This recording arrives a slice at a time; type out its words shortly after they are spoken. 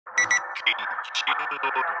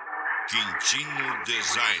Quintino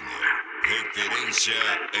Designer, referência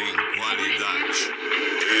em qualidade.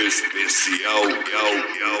 Especial,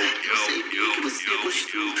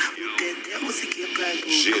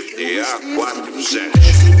 GTA 47.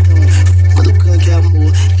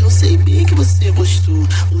 Amor, eu sei bem que você gostou.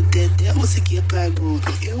 O Dedé você que apagou.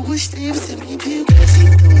 Eu gostei, você me pegou.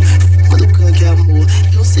 Então, fuma do canque, amor.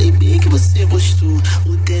 Eu sei bem que você gostou.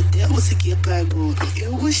 O Dedé você que apagou.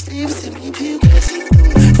 Eu gostei, você me pegou. Então,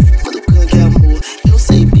 fuma do canque, amor. Eu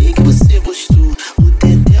sei bem que você gostou. O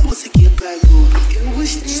Dedé você que apagou. Eu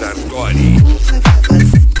gostei. Sartori.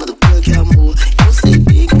 Fuma do canque, amor. Eu sei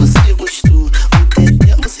bem que você gostou. O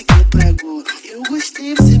Dedé você que apagou. Eu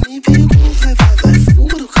gostei, você me pegou.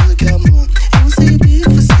 Fuma do canque, amor. Eu sei bem que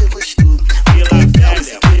você gostou. Vila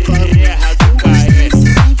Velha, terra do KS.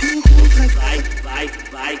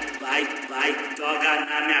 Vai, joga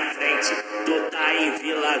na minha frente. Tu tá em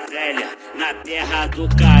Vila Velha, na terra do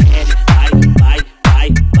KS. Vai,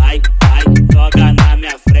 joga na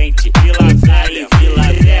minha frente. Vila Velha,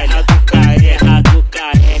 terra do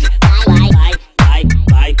KS.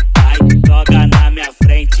 Vai, joga na minha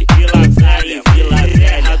frente. Vila Velha,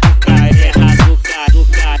 terra do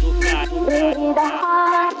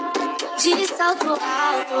De salto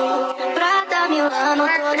alto, prata Milano,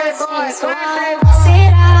 toda sensual.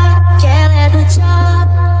 Será que ela é do job?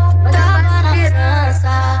 Tava na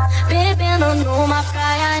França, bebendo numa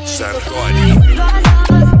praia em Sartori.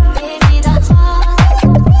 bebida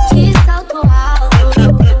rosa. De salto alto,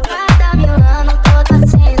 prata Milano, toda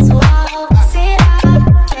sensual. Será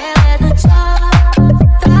que ela é do job?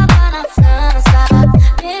 Tava na França,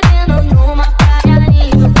 bebendo numa praia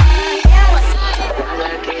em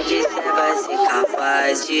vai ser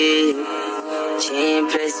capaz de te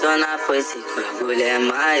impressionar, pois esse orgulho é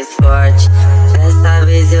mais forte. Dessa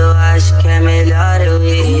vez eu acho que é melhor eu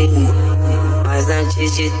ir, mas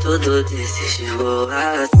antes de tudo desejo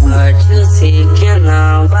boa sorte. Eu sei que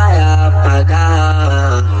não vai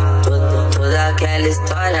apagar toda aquela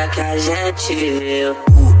história que a gente viveu,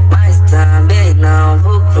 mas também não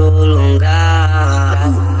vou prolongar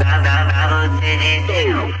pra você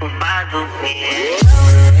dizer o culpado fez.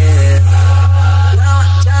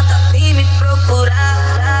 Me procurar,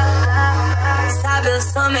 sabe, eu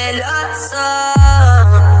sou melhor só.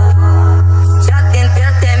 Já tentei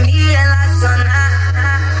até me relacionar,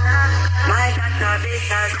 mas a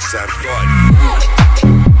cabeça Sartori.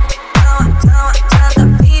 não adianta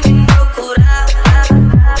vir me procurar,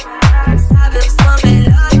 sabe, eu sou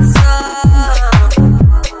melhor só.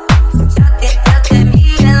 Já tentei até me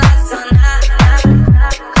relacionar,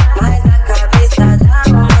 mas a cabeça dá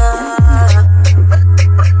uma.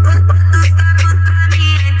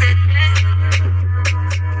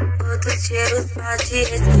 Cheiros pra te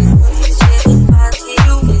esquecer, cheiros pra te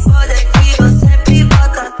o foda é que eu sempre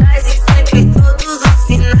volto atrás e sempre todos os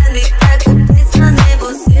finais me pego pensando em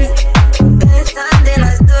você, pensando em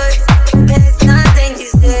nós dois, pensando em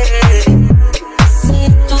dizer se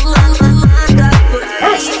tu anda por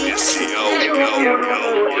aí. Especial.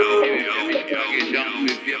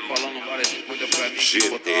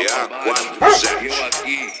 GTA 47. Eu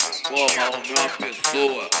aqui, arrumei uma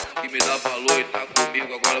pessoa que me dá valor e tá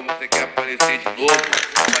comigo. Agora você quer aparecer de novo?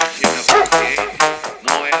 Baixei minha paciência,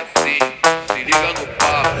 não é assim. Se liga no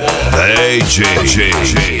papo. DJ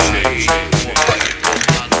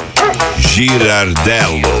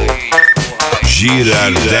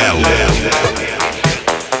Girardello.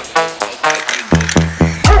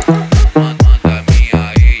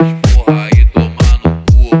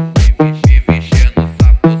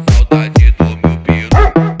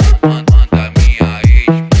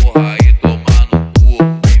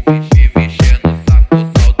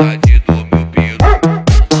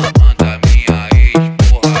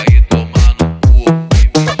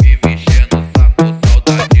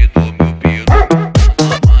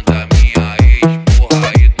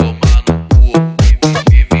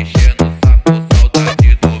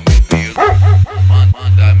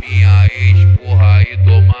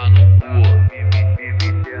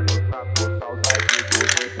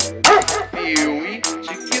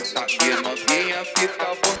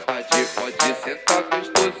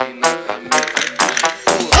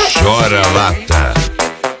 Chora lata.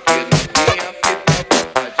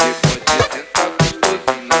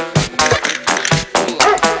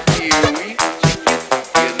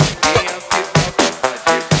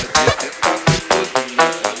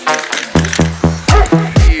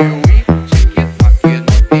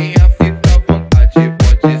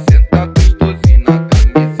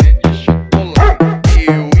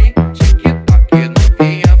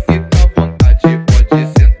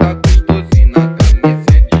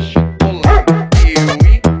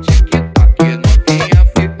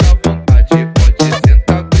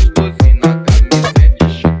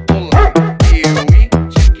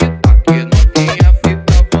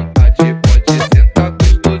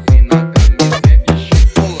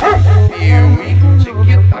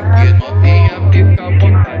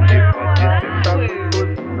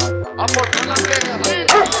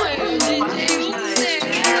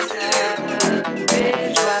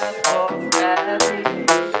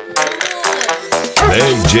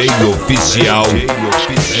 DJ Oficial.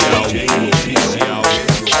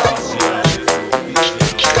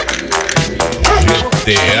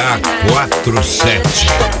 GTA 47.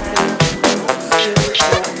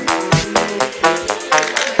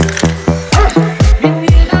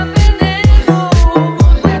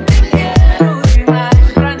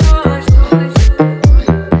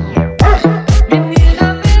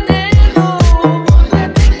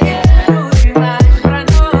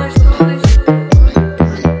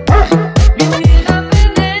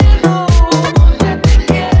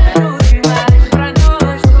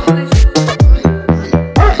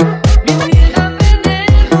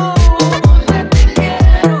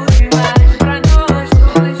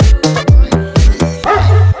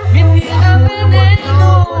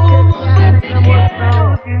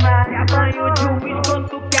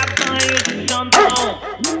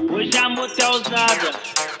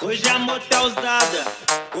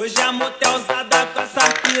 Hoje a moto é usada com essa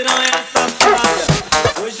piranha safada.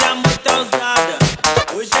 Hoje a moto é usada,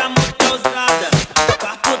 hoje a moto é usada com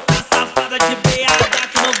a puta safada de BH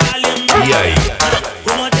que não vale nada. E aí?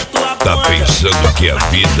 Tá pensando que a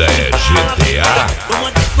vida é GTA?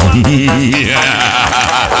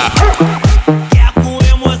 Quer com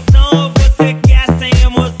emoção ou você quer sem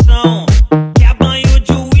emoção? Quer banho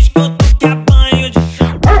de uísque ou tu quer banho de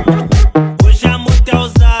shampoo? Hoje a moto é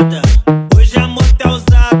usada, hoje a moto é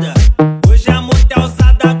usada, hoje a moto é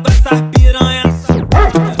usada com essa piranha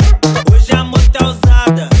safada. Hoje a moto é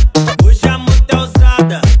usada, hoje a moto é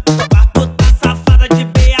usada com a puta safada de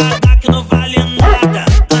BH que não vale nada.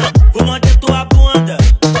 Vou manter tua bunda,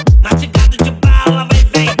 mastigado de bala, vai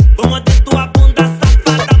vem. Vou manter tua bunda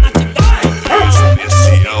safada, mastigado de bala.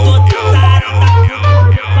 Especial.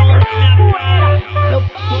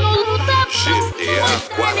 GTA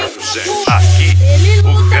 47. Aqui o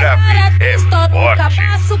grave é forte.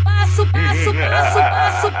 Passo, passo, passo, passo,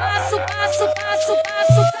 passo, passo, passo, passo,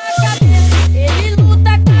 passo pra cabeça. Ele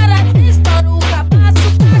luta, cara, estoura o capaço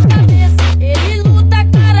pra cabeça. Ele luta,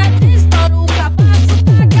 cara, estoura o capaço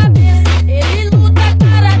pra cabeça. Ele luta,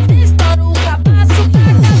 cara, estoura o capaço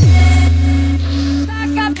pra cabeça. Da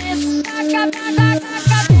cabeça, da cabeça, da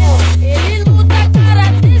cabeça. Ele luta, cara,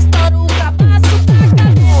 estoura o capaço pra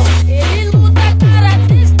cabeça. Ele luta, cara,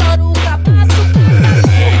 estoura o capaço pra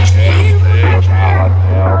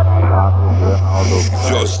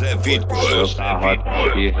José Vitor.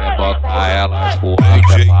 E rebota ela com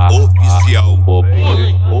DJ Oficial.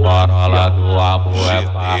 Corolla do amor é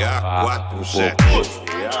GTA pá. 47.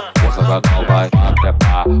 Essa gatão vai até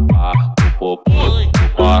pá, pá, o popô.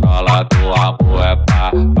 Corolla do amor é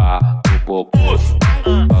pá, pá, o popô.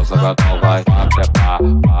 Essa gatão vai até pá,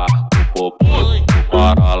 pá, o popô.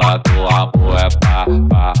 Corolla do amor é pá,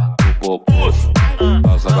 pá, o popô.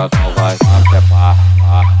 Essa gatão vai até pá,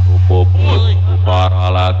 pá, o popô.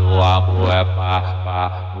 Corolla do amor é pá,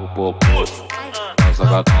 pá, o popô. Essa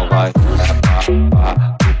gatão vai é pá, pá,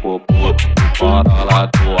 o popô. Corolla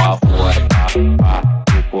do amor é pá, pá,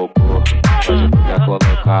 o popô. Hoje tu quer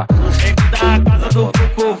colocar Bem-vindo à casa do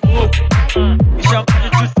Fufu. Me chama de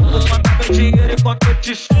tio, manda meu dinheiro enquanto eu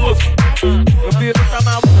te chupo. Meu filho tá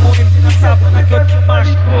maluco, me vira essa banda que eu te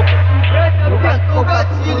machuco. Aperta o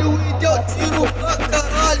gatilho e deu tiro pra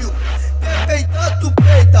caralho. Quem peita, tu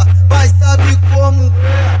peita, mas sabe como é.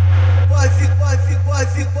 Vai ficar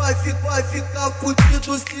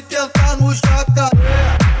fudido se tentar no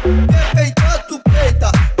jacaré. Quem peita, tu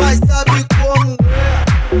peita, mas sabe como é.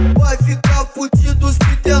 Vai ficar fudido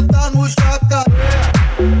se tentar no jacaré.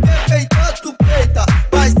 Quem peita, tu peita,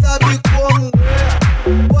 mas sabe como é.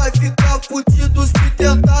 Vai ficar fudido se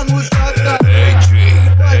tentar no jacaré.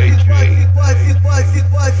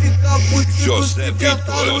 Vai ficar fudido José se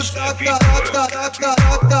tentar no Vitor.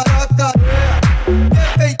 jacaré. Quem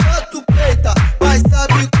peita, tu peita, mas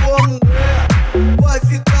sabe como é. Vai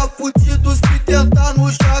ficar fudido se tentar no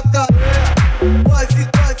jacaré. Vai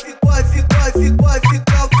ficar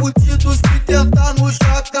fudido se tentar no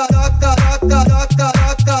jacaré.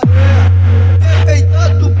 Quem peita,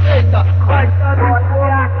 tu peita, mas sabe como é.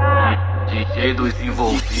 DJ dos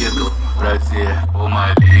envolvidos, prazer, ô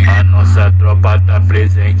maligno. A nossa tropa tá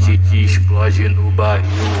presente, te explode no barril.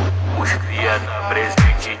 Os cria tá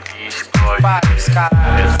presente, te explode.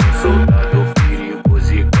 Eu sou soldado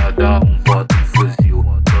perigoso e cada um bota um fuzil.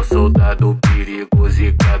 Sou soldado perigoso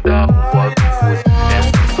e cada um bota um fuzil. É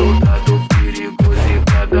só soldado perigoso e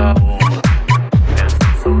cada um. É só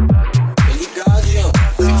soldado. Tá ligado, Jean?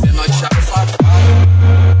 Se você não achar fatal,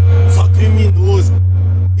 só criminoso.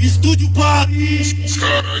 Estúdio Paris. Os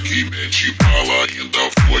cara que mete bala ainda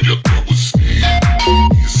fode a tua buceta.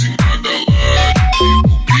 Em cima da laje,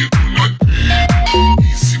 comigo na trilha.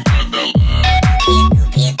 Em cima da laje,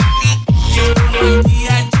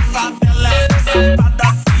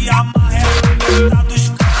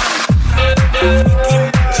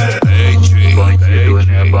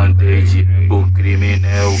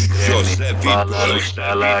 bala no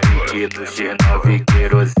estala e no X9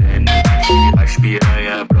 querosene. As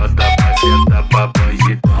piranha brota pra sentar pra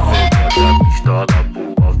bandidão. Bota a pistola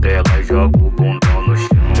pro alto, ela joga o bundão no chão.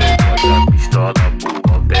 Bota a pistola pro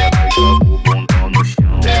alto, ela joga o bundão no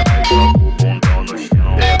chão. Ela joga o bundão no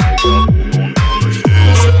chão. Ela joga o bundão no chão.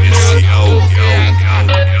 Especial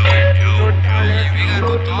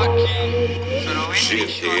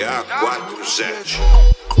GTA 47.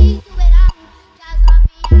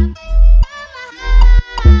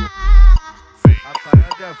 A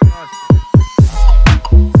parada é fácil.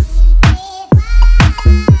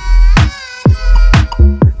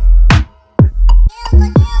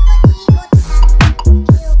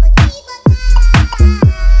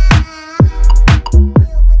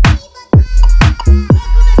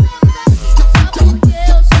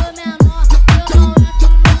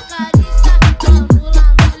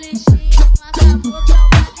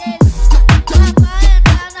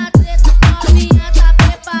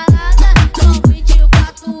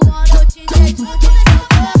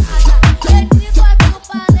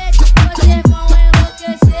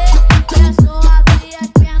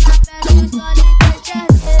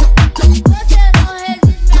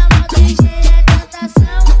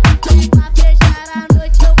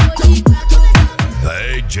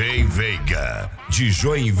 De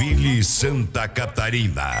Joinville, Santa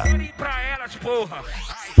Catarina. Pra elas, porra.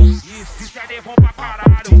 E se querem vão pra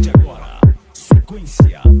caralho. Agora,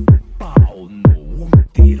 sequência, pau no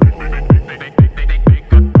útero. Vem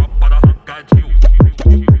com a tropa da arrancadinho.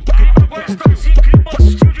 Clima gostosinho, clima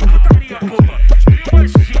hostil de putaria, porra. Clima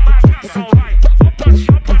de marcação, vai. Opa,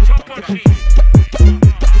 clima gostosinho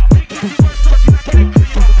naquele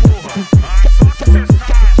clima, porra. Ai, só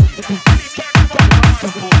sucessagem. Clima de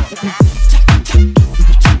marcação, porra.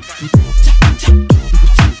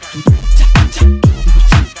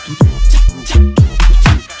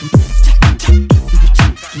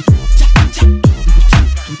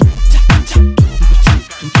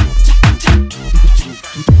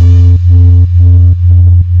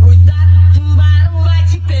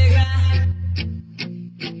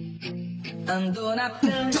 Andou na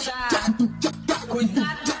prancha,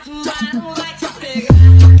 cuidado, tubarão vai te pegar.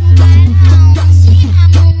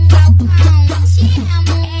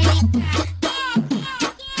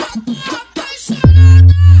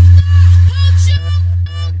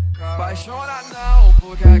 Apaixona não,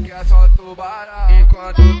 porque aqui é só tubarão.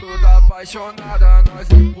 Enquanto tu tá apaixonada,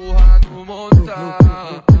 nós empurra no montão.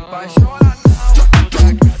 Apaixona não, porque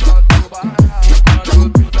aqui é só tubarão. Enquanto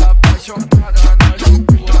tu tá apaixonada, nós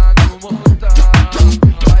empurra no montão.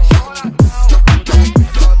 Apaixona não, porque aqui é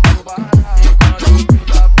só tubarão. Enquanto tu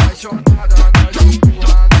tá apaixonada, nós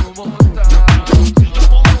empurra no montão.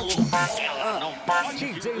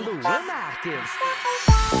 DJ Luan Marques.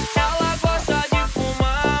 Ela gosta de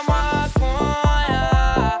fumar maconha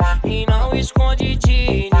e não esconde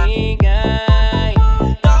de ninguém.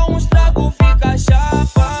 Dá uns tragos, fica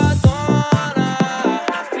chapadona.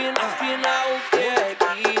 Afinal, o que é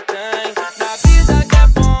que tem? Na vida que é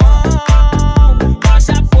bom, nós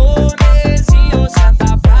japonesinho senta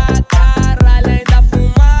pra caralho, ainda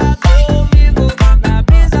fuma comigo. Na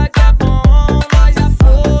brisa que é bom, nós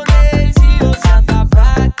japonesinho senta pra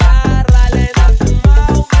caralho, ainda fuma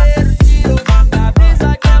o verdinho. Na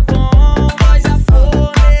brisa que é bom, nós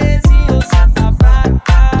japonesinho senta pra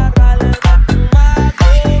caralho, ainda fuma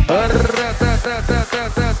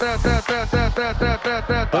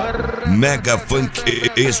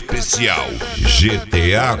Megafunk Especial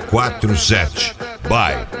GTA 47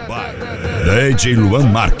 by DJ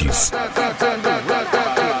Luan Marques.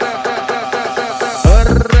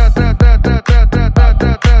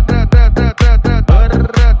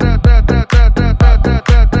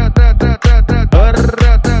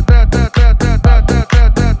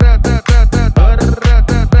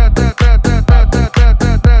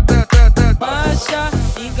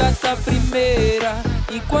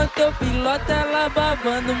 enquanto eu piloto ela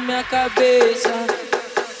babando minha cabeça.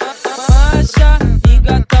 Marcha,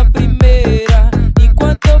 engata a primeira,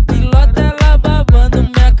 enquanto eu piloto ela babando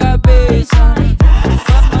minha cabeça.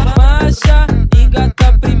 Marcha, engata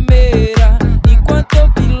a primeira, enquanto eu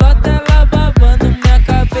piloto ela babando minha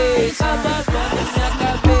cabeça. Babando minha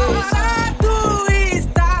cabeça. Do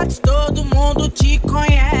status, todo mundo te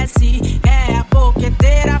conhece. É a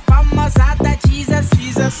boqueteira famosa da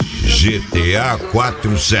GTA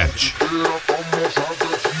 47.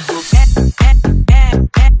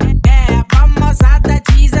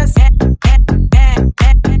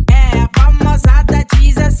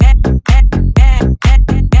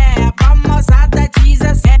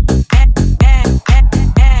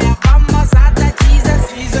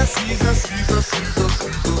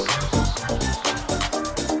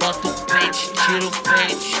 tira o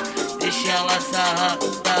pente, deixa ela sarrar,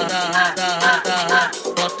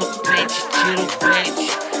 bota o pente, tira o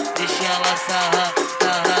pente, deixa ela sarrar,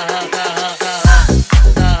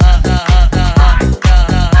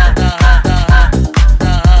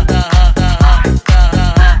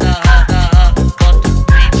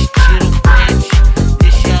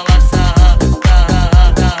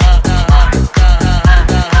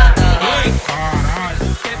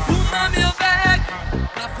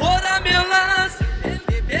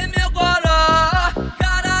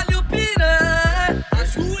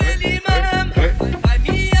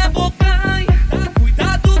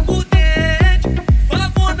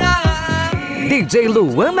 DJ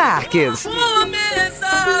Luan Marques. Começa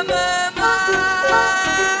a mamar.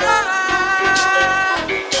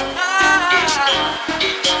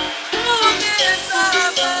 Começa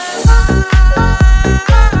a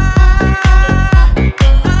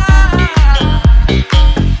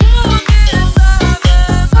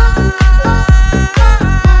mamar.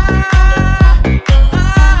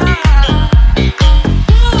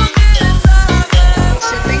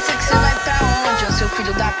 Você pensa que você vai pra onde, ô seu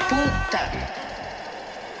filho da puta?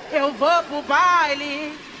 Eu vou pro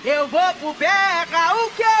baile, eu vou pro berra, o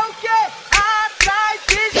que? Atrás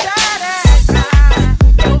de xereca.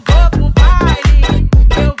 Eu vou pro baile,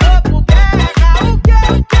 eu vou pro berra, o que?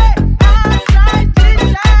 Atrás de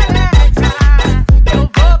xereca. Eu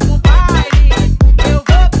vou pro baile, eu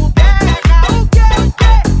vou pro berra, o que?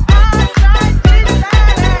 Atrás de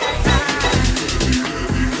xereca.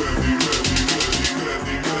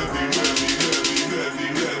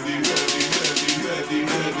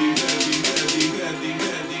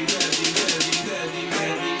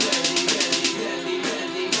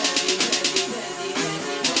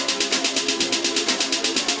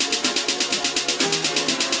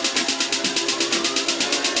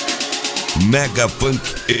 Megafunk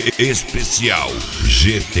Especial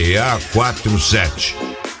GTA 47.